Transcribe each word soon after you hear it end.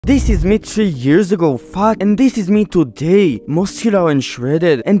This is me 3 years ago, fat, and this is me today, muscular and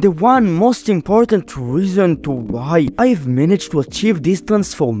shredded. And the one most important reason to why I've managed to achieve this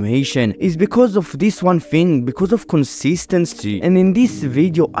transformation is because of this one thing, because of consistency. And in this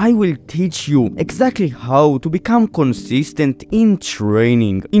video, I will teach you exactly how to become consistent in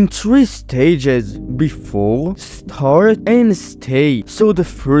training in 3 stages: before, start, and stay. So the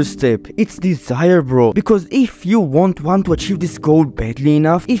first step, it's desire, bro. Because if you won't want to achieve this goal badly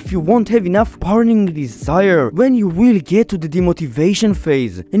enough, if you won't have enough burning desire, when you will get to the demotivation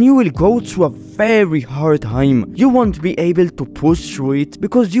phase and you will go through a very hard time, you won't be able to push through it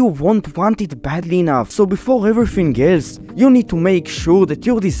because you won't want it badly enough. So before everything else, you need to make sure that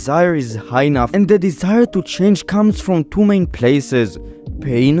your desire is high enough, and the desire to change comes from 2 main places: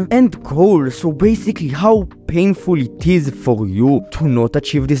 pain and goal. So basically how painful it is for you to not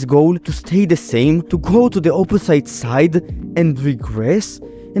achieve this goal, to stay the same, to go to the opposite side and regress.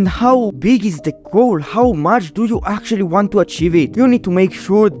 And how big is the goal? How much do you actually want to achieve it? You need to make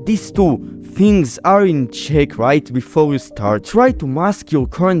sure these 2 things are in check right before you start. Try to mask your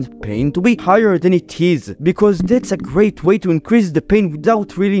current pain to be higher than it is, because that's a great way to increase the pain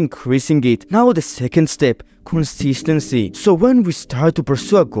without really increasing it. Now the second step, consistency. So when we start to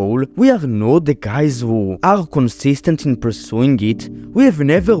pursue a goal, we are not the guys who are consistent in pursuing it. We have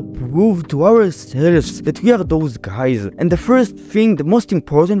never proved to ourselves that we are those guys. And the first thing, the most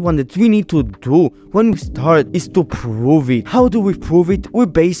important one that we need to do when we start is to prove it. How do we prove it? We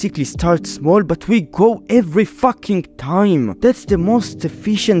basically start small, but we go every fucking time. That's the most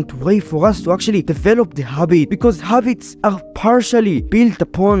efficient way for us to actually develop the habit, because habits are partially built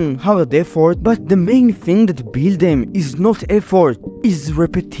upon hard effort, but the main thing that build them is not effort, is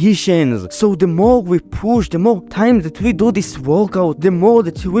repetitions. So the more we push, the more time that we do this workout, the more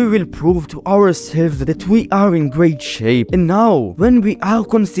that we will prove to ourselves that we are in great shape. And now, when we are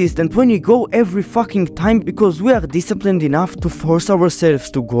consistent, when we go every fucking time because we are disciplined enough to force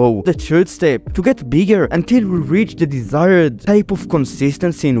ourselves to go. The third step, to get bigger until we reach the desired type of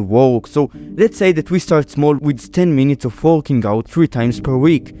consistency in work. So let's say that we start small with 10 minutes of working out 3 times per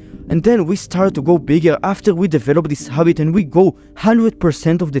week. And then we start to go bigger after we develop this habit, and we go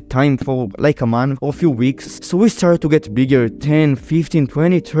 100% of the time for like a month or a few weeks. So we start to get bigger, 10, 15,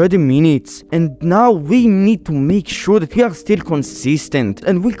 20, 30 minutes. And now we need to make sure that we are still consistent,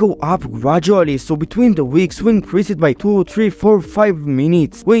 and we go up gradually. So between the weeks, we increase it by 2, 3, 4, 5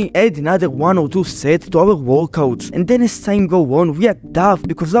 minutes. We add another 1 or 2 sets to our workouts. And then as time goes on, we adapt,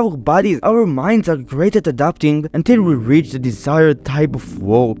 because our bodies, our minds are great at adapting until we reach the desired type of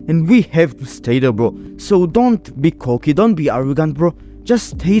work. And we have to stay there, bro. So don't be cocky, don't be arrogant, bro.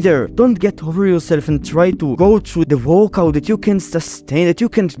 Just stay there. Don't get over yourself and try to go through the workout that you can sustain, that you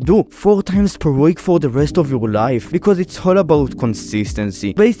can do 4 times per week for the rest of your life, because it's all about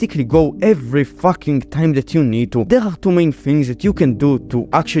consistency. Basically go every fucking time that you need to. There are 2 main things that you can do to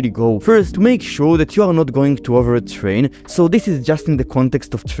actually go. First, make sure that you are not going to overtrain. So this is just in the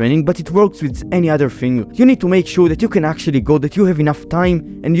context of training, but it works with any other thing. You need to make sure that you can actually go, that you have enough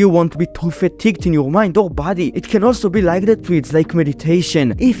time and you won't be too fatigued in your mind or body. It can also be like that too. It's like meditation.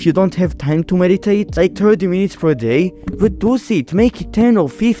 If you don't have time to meditate, like 30 minutes per day, reduce it, make it 10 or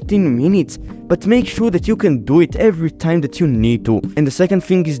 15 minutes, but make sure that you can do it every time that you need to. And the second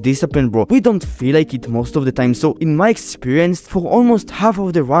thing is discipline, bro. We don't feel like it most of the time. So in my experience, for almost half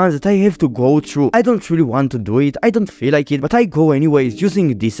of the runs that I have to go through, I don't really want to do it, I don't feel like it, but I go anyways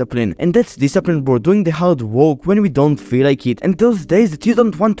using discipline. And that's discipline, bro, doing the hard work when we don't feel like it. And those days that you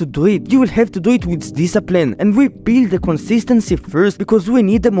don't want to do it, you will have to do it with discipline. And we build the consistency first, because we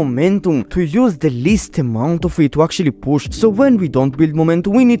need the momentum to use the least amount of it to actually push. So when we don't build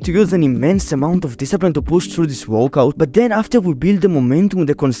momentum, we need to use an immense amount of discipline to push through this workout. But then after we build the momentum,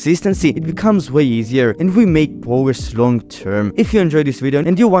 the consistency, it becomes way easier and we make progress long term. If you enjoyed this video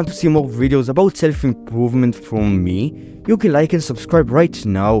and you want to see more videos about self-improvement from me, you can like and subscribe right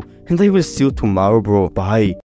now, and I will see you tomorrow, bro. Bye.